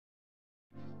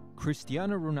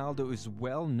Cristiano Ronaldo is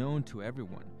well known to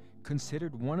everyone,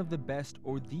 considered one of the best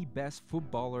or the best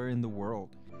footballer in the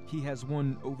world. He has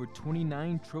won over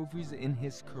 29 trophies in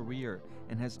his career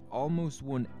and has almost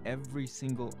won every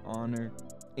single honor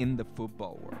in the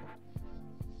football world.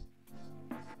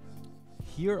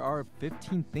 Here are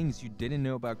 15 things you didn't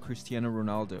know about Cristiano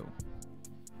Ronaldo.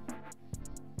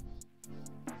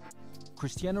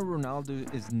 Cristiano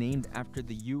Ronaldo is named after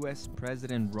the US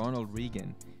President Ronald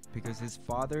Reagan because his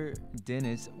father,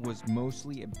 Dennis, was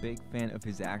mostly a big fan of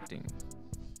his acting.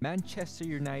 Manchester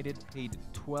United paid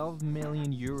 12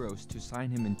 million euros to sign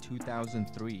him in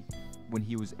 2003 when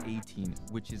he was 18,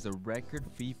 which is a record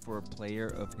fee for a player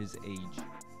of his age.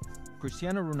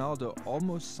 Cristiano Ronaldo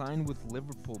almost signed with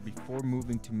Liverpool before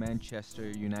moving to Manchester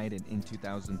United in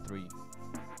 2003.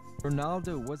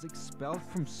 Ronaldo was expelled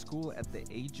from school at the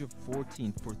age of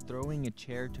 14 for throwing a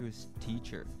chair to his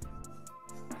teacher.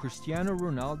 Cristiano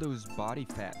Ronaldo's body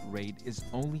fat rate is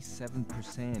only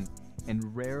 7%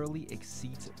 and rarely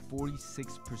exceeds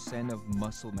 46% of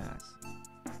muscle mass.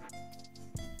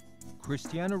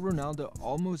 Cristiano Ronaldo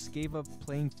almost gave up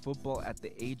playing football at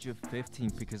the age of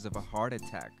 15 because of a heart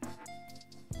attack.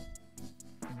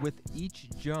 With each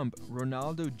jump,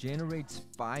 Ronaldo generates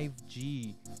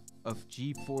 5G of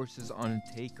G-forces on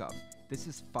a takeoff. This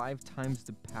is 5 times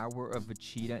the power of a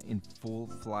cheetah in full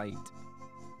flight.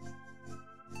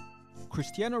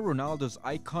 Cristiano Ronaldo's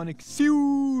iconic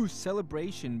 "Siu"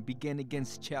 celebration began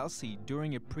against Chelsea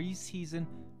during a pre-season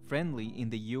friendly in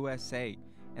the USA,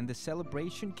 and the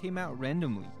celebration came out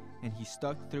randomly, and he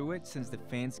stuck through it since the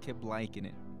fans kept liking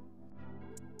it.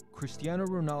 Cristiano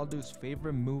Ronaldo's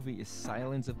favorite movie is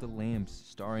Silence of the Lambs,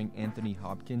 starring Anthony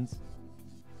Hopkins.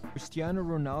 Cristiano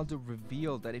Ronaldo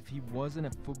revealed that if he wasn't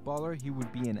a footballer, he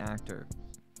would be an actor.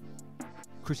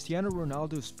 Cristiano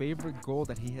Ronaldo's favorite goal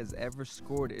that he has ever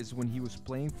scored is when he was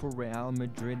playing for Real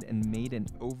Madrid and made an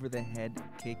over-the-head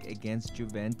kick against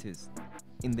Juventus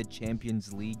in the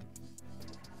Champions League.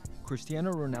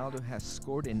 Cristiano Ronaldo has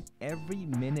scored in every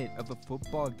minute of a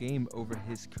football game over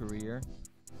his career.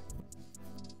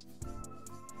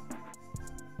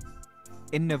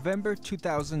 In November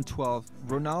 2012,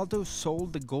 Ronaldo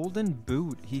sold the golden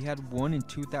boot he had won in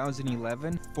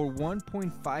 2011 for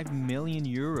 1.5 million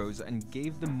euros and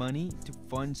gave the money to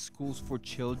fund schools for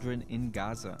children in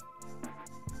Gaza.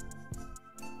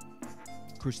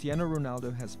 Cristiano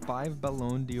Ronaldo has 5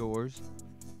 Ballon d'Ors.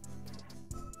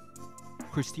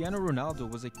 Cristiano Ronaldo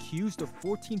was accused of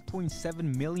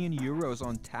 14.7 million euros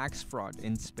on tax fraud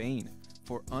in Spain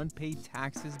for unpaid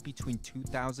taxes between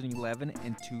 2011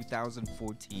 and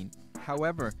 2014.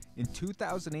 However, in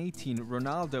 2018,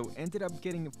 Ronaldo ended up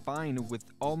getting fined with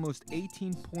almost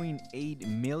 18.8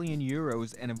 million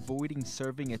euros and avoiding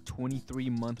serving a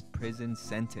 23-month prison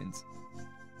sentence.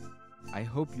 I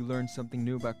hope you learned something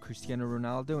new about Cristiano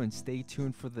Ronaldo, and stay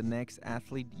tuned for the next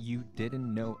athlete you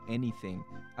didn't know anything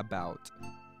about.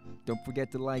 Don't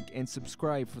forget to like and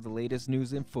subscribe for the latest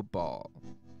news in football.